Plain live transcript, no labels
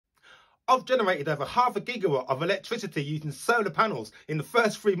I've generated over 0.5 gigawatt of electricity using solar panels in the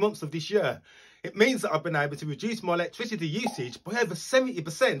first 3 months of this year. It means that I've been able to reduce my electricity usage by over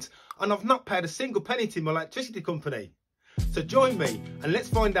 70%, and I've not paid a single penny to my electricity company. So join me and let's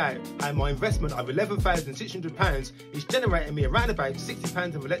find out how my investment of £11,600 is generating me around about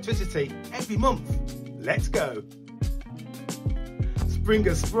 £60 of electricity every month. Let's go. Spring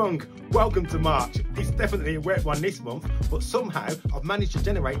has sprung. Welcome to March. It's definitely a wet one this month, but somehow I've managed to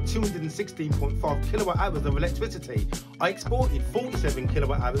generate 216.5 kilowatt hours of electricity. I exported 47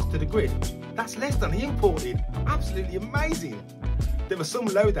 kilowatt hours to the grid. That's less than I imported. Absolutely amazing. There were some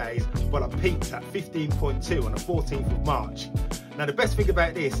low days, but I peaked at 15.2 on the 14th of March. Now the best thing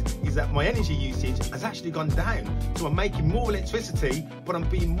about this is that my energy usage has actually gone down, so I'm making more electricity, but I'm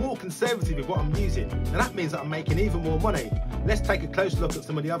being more conservative with what I'm using. Now that means that I'm making even more money. Let's take a close look at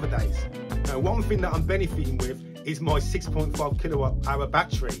some of the other days. Now one thing that I'm benefiting with is my 6.5 kilowatt hour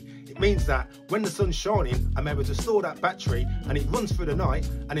battery. It means that when the sun's shining, I'm able to store that battery and it runs through the night,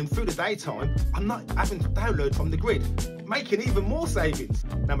 and then through the daytime, I'm not having to download from the grid, making even more savings.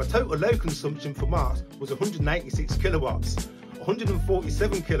 Now my total load consumption for March was 186 kilowatts.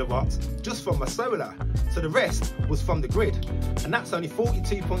 147 kilowatts just from my solar, so the rest was from the grid, and that's only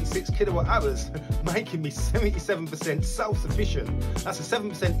 42.6 kilowatt hours, making me 77% self-sufficient. That's a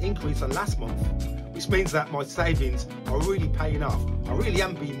 7% increase on last month, which means that my savings are really paying off. I really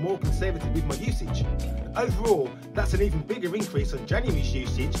am being more conservative with my usage. Overall, that's an even bigger increase on January's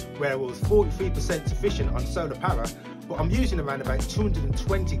usage, where I was 43% sufficient on solar power, but I'm using around about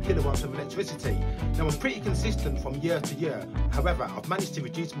 220 kilowatts of electricity. Now I'm pretty consistent from year to year. However, I've managed to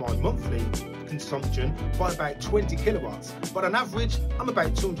reduce my monthly consumption by about 20 kilowatts, but on average, I'm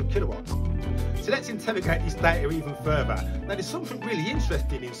about 200 kilowatts. So let's interrogate this data even further. Now there's something really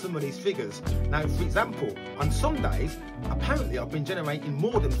interesting in some of these figures. Now for example, on some days, apparently I've been generating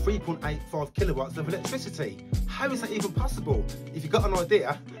more than 3.85 kilowatts of electricity. How is that even possible? If you've got an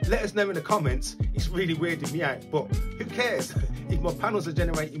idea, let us know in the comments. It's really weirding me out, but who cares? If my panels are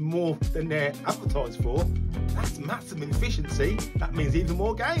generating more than they're advertised for, that's maximum efficiency. That means even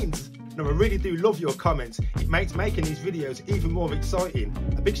more gains. Now I really do love your comments. It makes making these videos even more exciting.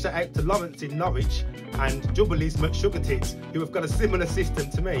 A big shout out to Lawrence in Norwich and Jubilees McSugartits, who have got a similar system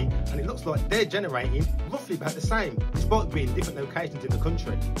to me, and it looks like they're generating roughly about the same, despite being different locations in the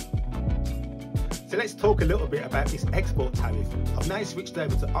country. So let's talk a little bit about this export tariff. I've now switched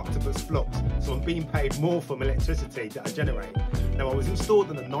over to Octopus Flux, so I'm being paid more for electricity that I generate. Now I was installed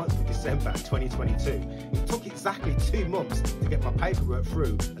on the 9th of December 2022. It took exactly 2 months to get my paperwork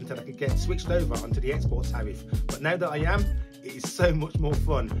through until I could get switched over onto the export tariff. But now that I am, it is so much more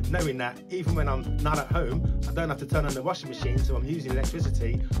fun knowing that even when I'm not at home, I don't have to turn on the washing machine, so I'm using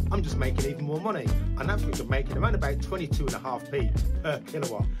electricity. I'm just making even more money. On average, I'm making around about 22.5p per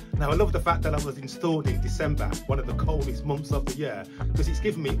kilowatt. Now I love the fact that I was installed in December, one of the coldest months of the year, because it's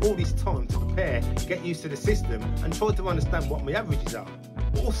given me all this time to prepare, get used to the system and try to understand what my averages are.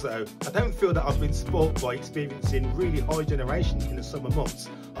 Also, I don't feel that I've been spoilt by experiencing really high generation in the summer months.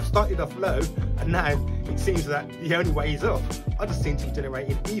 I started off low, and now it seems that the only way is up. I just seem to be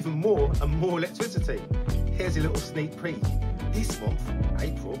generating even more and more electricity. Here's a little sneak peek. This month,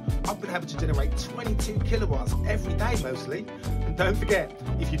 April, I've been able to generate 22 kilowatts every day mostly. And don't forget,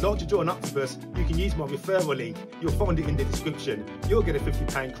 if you'd like to join Octopus, you can use my referral link. You'll find it in the description. You'll get a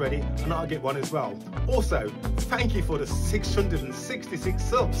 £50 credit and I'll get one as well. Also, thank you for the 666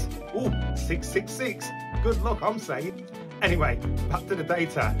 subs. Ooh, 666. Good luck, I'm saying. Anyway, back to the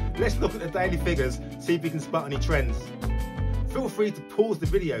data. Let's look at the daily figures, see if we can spot any trends. Feel free to pause the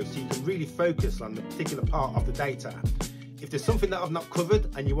video so you can really focus on the particular part of the data. If there's something that I've not covered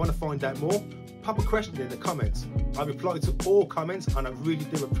and you want to find out more, pop a question in the comments. I reply to all comments and I really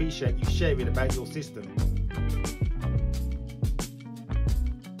do appreciate you sharing about your system.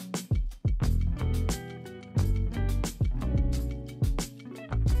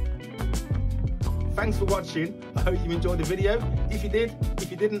 Thanks for watching. I hope you enjoyed the video. If you did, if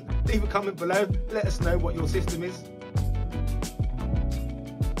you didn't, leave a comment below. Let us know what your system is.